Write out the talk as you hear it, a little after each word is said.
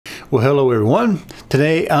Well, hello everyone.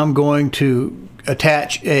 Today I'm going to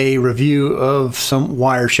attach a review of some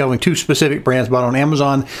wire shelving, two specific brands bought on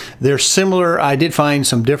Amazon. They're similar. I did find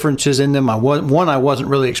some differences in them. One I wasn't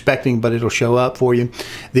really expecting, but it'll show up for you.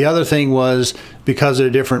 The other thing was because they're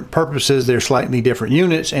different purposes, they're slightly different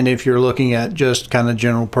units. And if you're looking at just kind of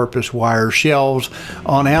general purpose wire shelves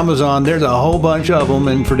on Amazon, there's a whole bunch of them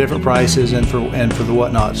and for different prices and for the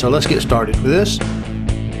whatnot. So let's get started with this.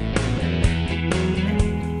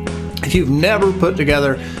 If you've never put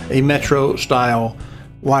together a Metro style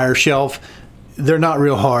wire shelf, they're not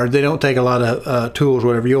real hard. They don't take a lot of tools,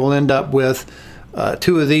 whatever. You'll end up with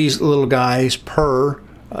two of these little guys per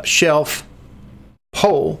shelf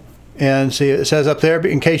pole. And see, it says up there,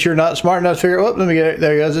 in case you're not smart enough to figure out, let me get it,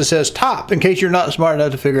 there it goes. It says top, in case you're not smart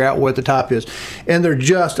enough to figure out what the top is. And they're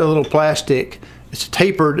just a little plastic. It's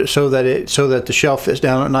tapered so that the shelf fits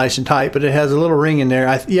down nice and tight, but it has a little ring in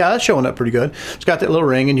there. Yeah, that's showing up pretty good. It's got that little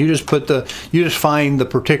ring, and you just find the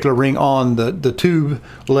particular ring on the tube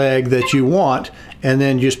leg that you want, and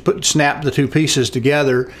then just snap the two pieces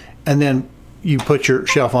together, and then you put your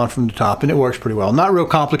shelf on from the top, and it works pretty well. Not real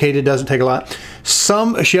complicated, doesn't take a lot.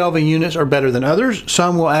 Some shelving units are better than others.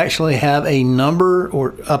 Some will actually have a number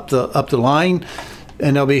or up the line,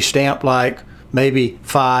 and they'll be stamped like maybe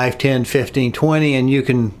 5, 10, 15, 20, and you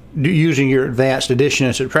can, using your advanced addition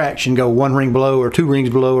and subtraction, go one ring below or two rings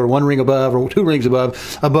below or one ring above or two rings above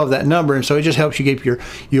that number. And so it just helps you keep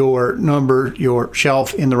your number, your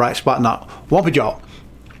shelf in the right spot, not whompage y'all.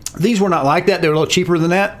 These were not like that. They were a little cheaper than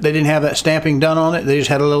that. They didn't have that stamping done on it. They just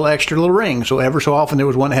had a little extra little ring. So ever so often there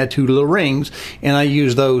was one that had two little rings, and I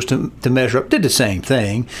used those to measure up. Did the same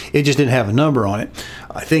thing. It just didn't have a number on it.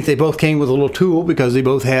 I think they both came with a little tool because they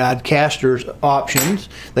both had casters options.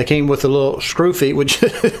 They came with a little screw feet, which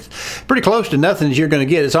is pretty close to nothing as you're going to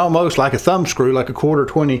get. It's almost like a thumb screw, like a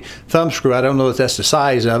 1/4-20 thumb screw. I don't know if that's the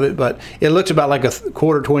size of it, but it looks about like a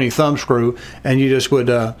 1/4-20 thumb screw, and you just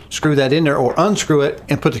would screw that in there or unscrew it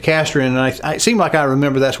and put the caster in. And it seemed like I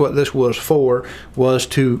remember that's what this was for, was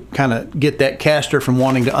to kind of get that caster from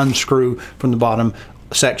wanting to unscrew from the bottom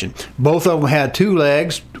section. Both of them had two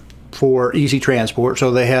legs for easy transport,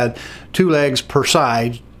 so they had two legs per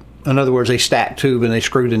side. In other words, they stacked tube and they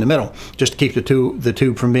screwed in the middle just to keep the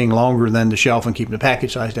tube from being longer than the shelf and keeping the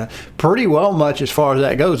package size down. Pretty well much as far as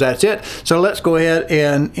that goes. That's it. So let's go ahead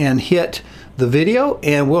and hit the video,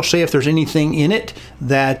 and we'll see if there's anything in it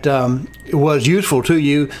that was useful to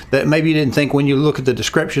you that maybe you didn't think when you look at the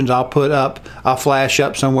descriptions. I'll flash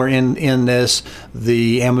up somewhere in this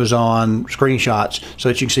the Amazon screenshots so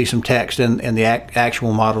that you can see some text and the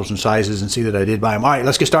actual models and sizes and see that I did buy them. All right,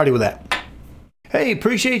 let's get started with that. Hey,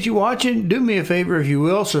 appreciate you watching. Do me a favor, if you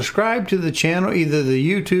will, subscribe to the channel, either the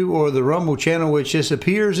YouTube or the Rumble channel, which this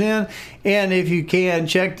appears in. And if you can,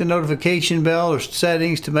 check the notification bell or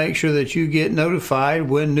settings to make sure that you get notified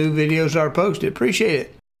when new videos are posted. Appreciate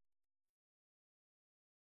it.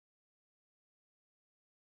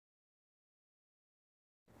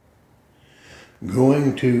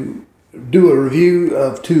 Going to do a review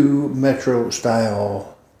of two Metro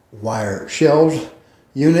style wire shelves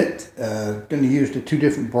unit. Going to use the two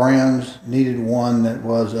different brands. Needed one that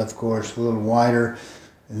was, of course, a little wider,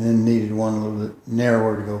 and then needed one a little bit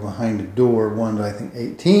narrower to go behind the door. One's, I think,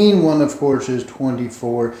 18. One, of course, is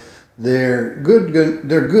 24. They're good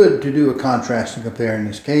to do a contrast and compare in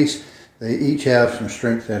this case. They each have some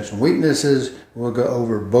strengths and some weaknesses. We'll go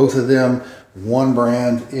over both of them. One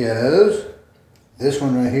brand is this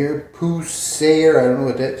one right here, Pusair. I don't know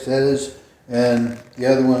what that says. And the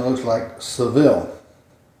other one looks like Seville.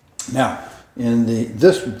 Now, in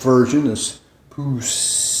this version, this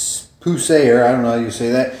Pusair, I don't know how you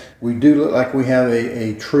say that, we do look like we have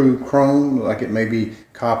a true chrome, like it may be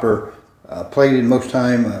copper plated most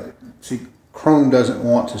time. See, chrome doesn't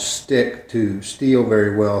want to stick to steel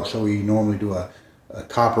very well, so we normally do a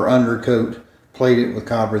copper undercoat, plate it with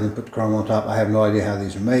copper, then put the chrome on top. I have no idea how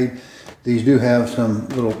these are made. These do have some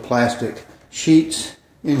little plastic sheets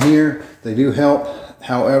in here. They do help.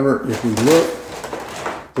 However, if we look,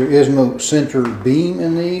 there is no center beam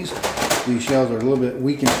in these. These shells are a little bit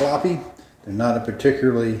weak and floppy. They're not a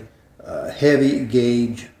particularly heavy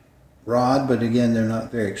gauge rod, but again, they're not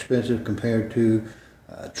very expensive compared to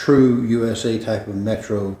true USA type of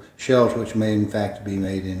Metro shells, which may in fact be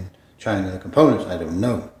made in China. The components, I don't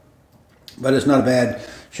know. But it's not a bad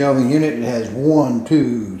shelving unit. It has 1,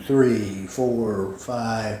 2, 3, 4,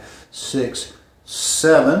 5, 6,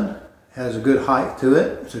 7. Has a good height to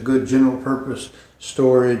it. It's a good general purpose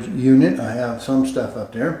storage unit. I have some stuff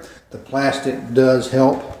up there. The plastic does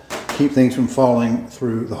help keep things from falling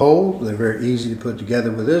through the hole. They're very easy to put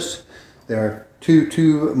together with this. They're two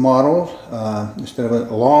tube models. Instead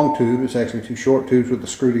of a long tube, it's actually two short tubes with a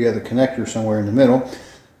screw together connector somewhere in the middle.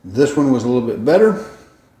 This one was a little bit better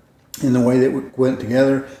in the way that it went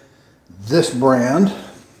together. This brand,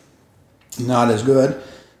 not as good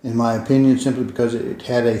in my opinion, simply because it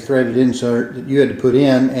had a threaded insert that you had to put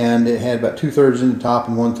in, and it had about 2/3 in the top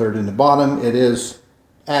and 1/3 in the bottom. It is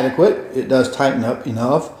adequate. It does tighten up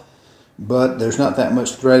enough, but there's not that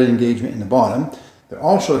much threaded engagement in the bottom. But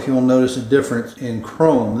also, if you'll notice a difference in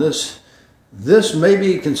chrome, this may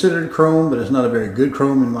be considered chrome, but it's not a very good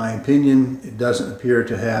chrome in my opinion. It doesn't appear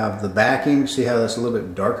to have the backing. See how that's a little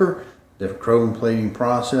bit darker? Different chrome plating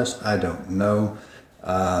process. I don't know.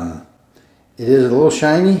 It is a little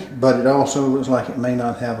shiny, but it also looks like it may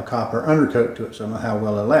not have a copper undercoat to it, so I don't know how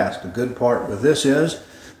well it lasts. The good part with this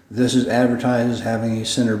is advertised as having a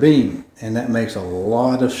center beam, and that makes a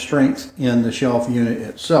lot of strength in the shelf unit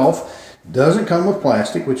itself. Doesn't come with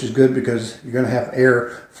plastic, which is good because you're going to have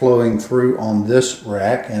air flowing through on this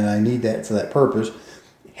rack, and I need that for that purpose.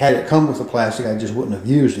 Had it come with the plastic, I just wouldn't have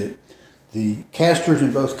used it. The casters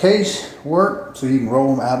in both cases work, so you can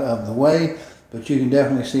roll them out of the way. But you can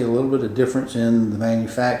definitely see a little bit of difference in the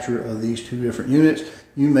manufacture of these two different units.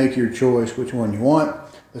 You make your choice which one you want.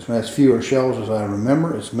 This one has fewer shelves, as I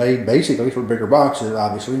remember. It's made basically for bigger boxes,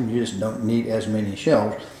 obviously. You just don't need as many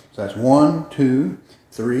shelves. So that's 1, 2,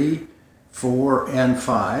 3, 4, and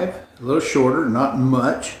 5. A little shorter, not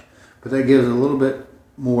much, but that gives a little bit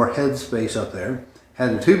more head space up there.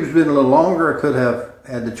 Had the tubes been a little longer, I could have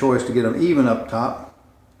had the choice to get them even up top.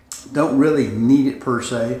 Don't really need it per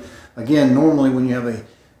se. Again, normally when you have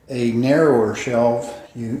a narrower shelf,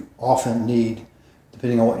 you often need,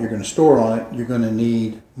 depending on what you're going to store on it, you're going to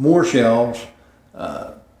need more shelves,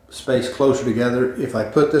 space closer together. If I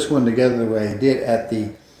put this one together the way I did at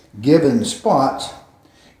the given spots,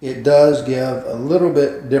 it does give a little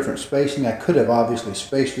bit different spacing. I could have obviously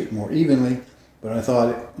spaced it more evenly, but I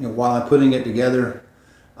thought, while I'm putting it together,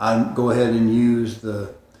 I'd go ahead and use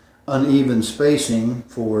the uneven spacing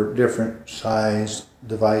for different size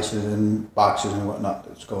devices and boxes and whatnot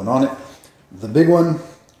that's going on it. The big one,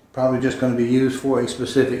 probably just going to be used for a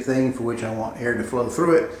specific thing for which I want air to flow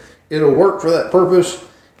through it. It'll work for that purpose.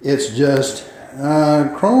 It's just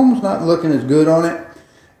chrome's not looking as good on it.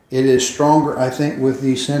 It is stronger, I think, with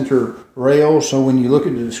the center rails. So when you look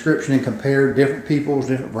at the description and compare different people's,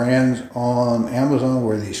 different brands on Amazon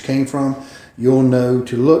where these came from, you'll know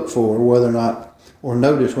to look for whether or not, or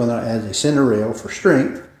notice whether or not it has a center rail for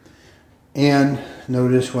strength, and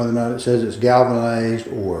notice whether or not it says it's galvanized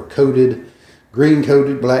or coated, green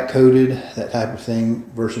coated, black coated, that type of thing,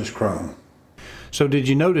 versus chrome. So did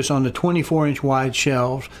you notice on the 24-inch wide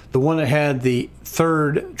shelves, the one that had the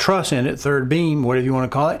third truss in it, third beam, whatever you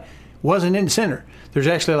want to call it, wasn't in the center? There's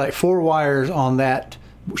actually like 4 wires on that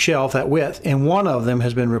shelf, that width, and one of them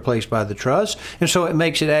has been replaced by the truss, and so it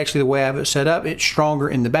makes it, actually the way I have it set up, it's stronger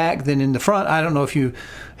in the back than in the front. I don't know if you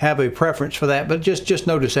have a preference for that, but just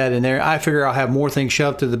notice that in there. I figure I'll have more things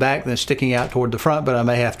shoved to the back than sticking out toward the front, but I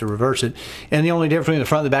may have to reverse it. And the only difference between the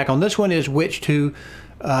front and the back on this one is which two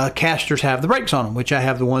casters have the brakes on them, which I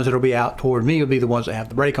have the ones that will be out toward me will be the ones that have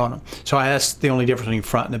the brake on them. So that's the only difference between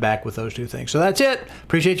front and the back with those two things. So that's it.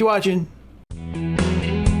 Appreciate you watching.